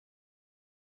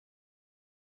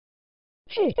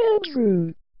Hey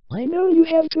Andrew, I know you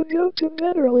have to go to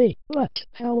bed early, but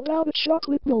how about a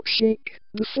chocolate milkshake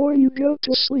before you go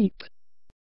to sleep?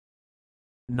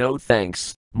 No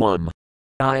thanks, Mom.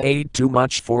 I ate too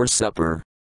much for supper.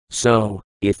 So,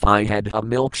 if I had a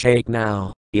milkshake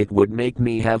now, it would make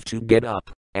me have to get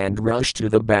up and rush to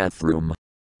the bathroom.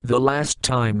 The last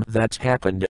time that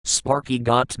happened, Sparky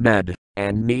got mad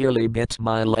and nearly bit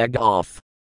my leg off.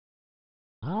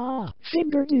 Ah,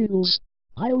 finger noodles.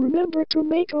 I'll remember to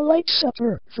make a light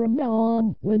supper from now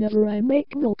on whenever I make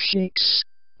milkshakes.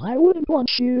 I wouldn't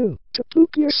want you to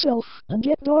poop yourself and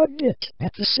get dog bit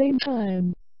at the same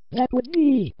time. That would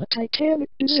be a Titanic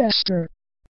disaster.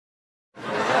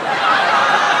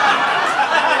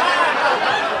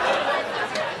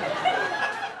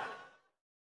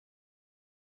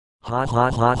 Ha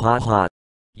ha ha ha ha.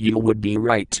 You would be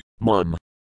right, Mom.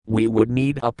 We would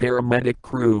need a paramedic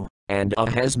crew and a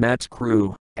hazmat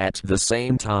crew at the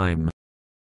same time.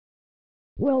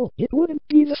 Well, it wouldn't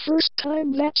be the first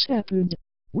time that's happened.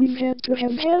 We've had to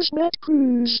have hazmat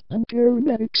crews and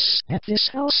paramedics at this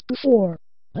house before,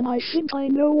 and I think I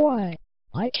know why.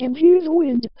 I can hear the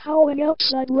wind howling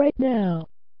outside right now.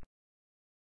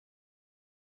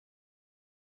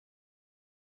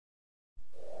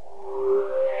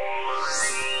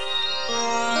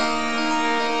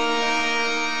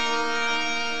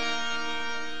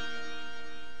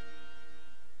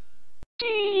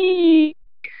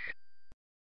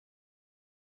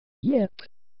 Yep,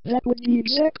 that would be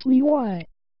exactly why.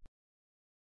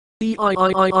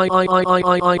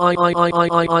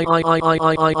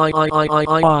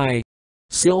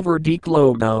 Silver Dic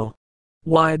logo.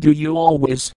 Why do you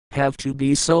always have to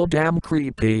be so damn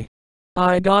creepy?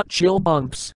 I got chill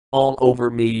bumps all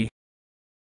over me.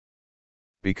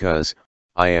 Because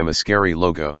I am a scary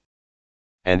logo.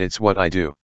 And it's what I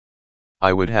do.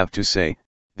 I would have to say,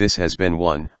 this has been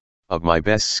one of my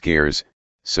best scares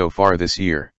so far this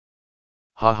year.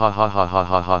 Ha ha ha ha ha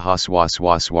ha ha ha swa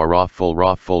swa swa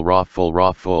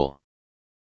rofl.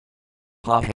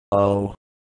 Ha oh.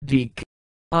 Dic.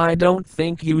 I don't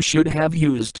think you should have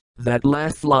used that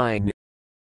last line.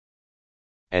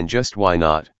 And just why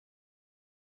not?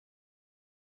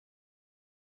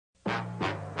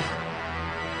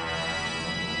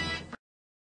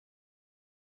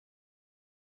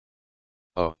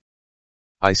 Oh.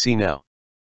 I see now.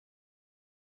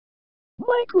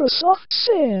 Microsoft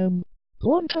Sam,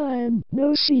 long time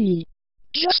no see.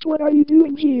 Just what are you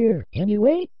doing here,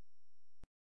 anyway?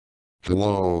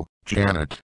 Hello,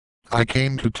 Janet. I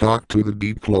came to talk to the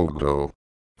Dic logo.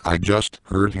 I just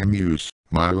heard him use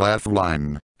my laugh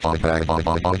line.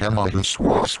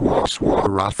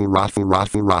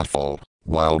 Rofl,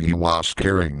 while he was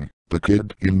scaring the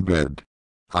kid in bed.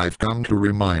 I've come to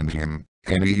remind him,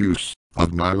 any use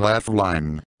of my laugh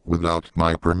line without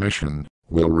my permission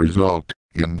will result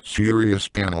in serious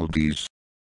penalties.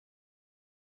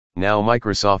 Now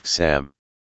Microsoft Sam.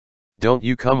 Don't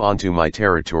you come onto my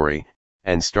territory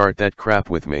and start that crap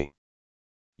with me.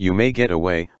 You may get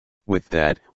away with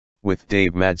that with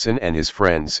Dave Madsen and his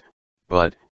friends,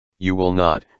 but you will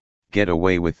not get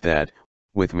away with that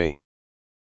with me.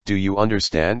 Do you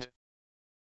understand?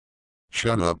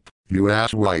 Shut up, you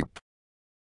asswipe.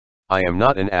 I am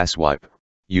not an asswipe,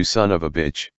 you son of a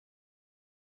bitch.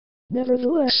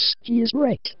 Nevertheless, he is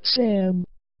right, Sam.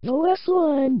 The left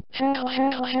line,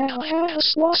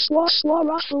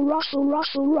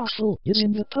 rofl, is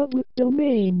in the public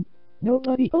domain.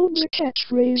 Nobody owns a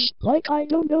catchphrase like I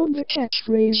don't own the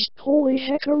catchphrase, holy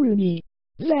heckaroonie.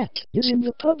 That is in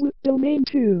the public domain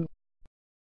too.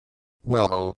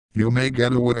 Well, you may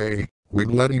get away with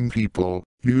letting people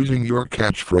using your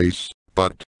catchphrase,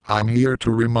 but I'm here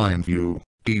to remind you,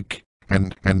 Dic,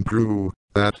 and prove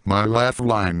that my laugh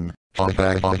line,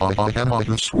 rofl,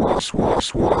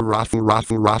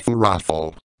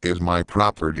 is my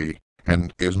property,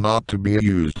 and is not to be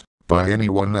used by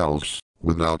anyone else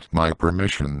without my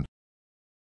permission.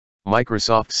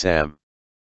 Microsoft Sam.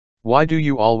 Why do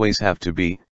you always have to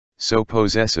be so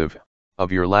possessive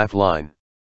of your laugh line?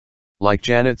 Like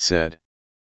Janet said,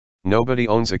 nobody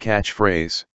owns a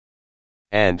catchphrase.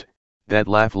 And that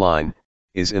laugh line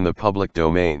is in the public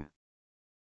domain.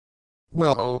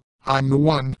 Well, I'm the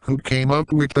one who came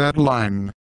up with that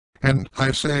line. And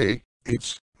I say,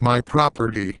 it's my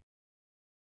property.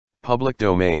 Public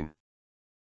domain.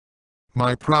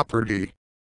 My property.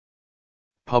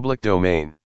 Public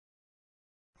domain.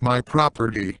 My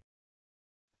property.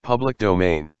 Public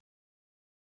domain.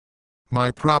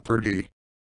 My property.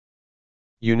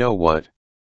 You know what?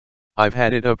 I've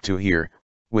had it up to here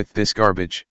with this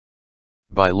garbage.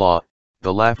 By law,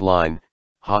 the laugh line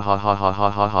Ha ha ha ha ha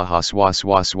ha ha ha swa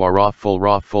swa swa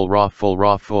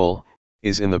rofl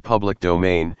is in the public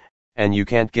domain, and you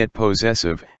can't get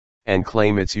possessive, and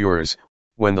claim it's yours,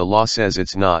 when the law says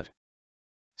it's not.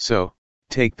 So,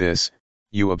 take this,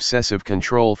 you obsessive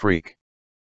control freak.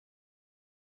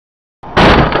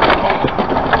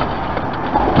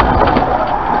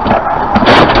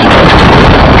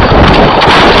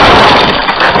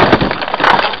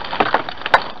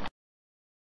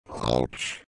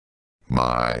 Ouch.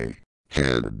 My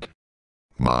head.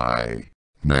 My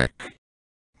neck.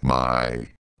 My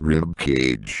rib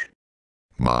cage.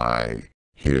 My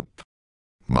hip.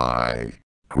 My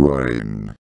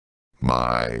groin.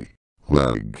 My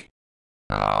leg.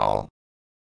 Ow.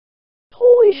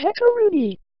 Holy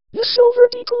heckaroonie! The Silver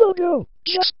Dic logo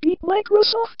just beat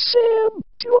Microsoft Sam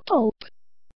to a pulp.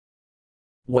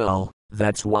 Well,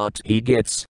 that's what he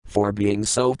gets for being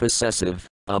so possessive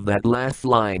of that last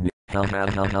line. Ha ha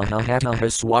ha ha ha ha ha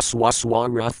swa swa swa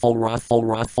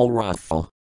rofl.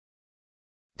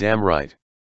 Damn right.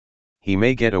 He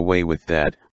may get away with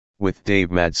that, with Dave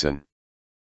Madsen.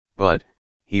 But,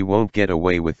 he won't get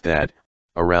away with that,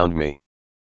 around me.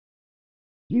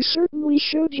 You certainly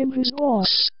showed him who's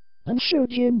boss, and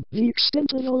showed him the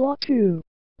extent of the law too.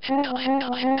 Ha ha ha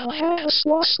ha ha ha ha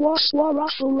swa swa swa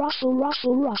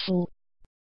rofl.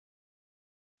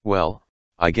 Well,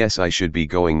 I guess I should be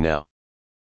going now.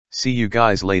 See you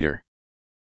guys later.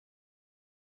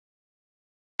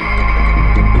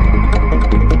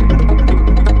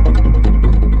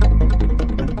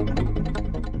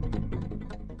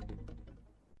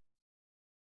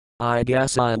 I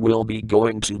guess I will be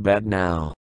going to bed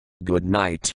now. Good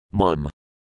night, Mum.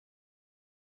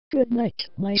 Good night,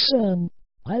 my son.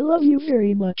 I love you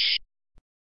very much.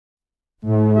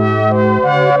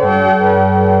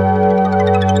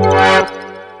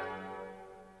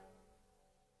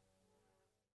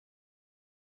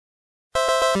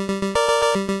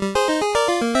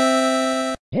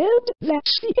 And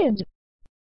that's the end.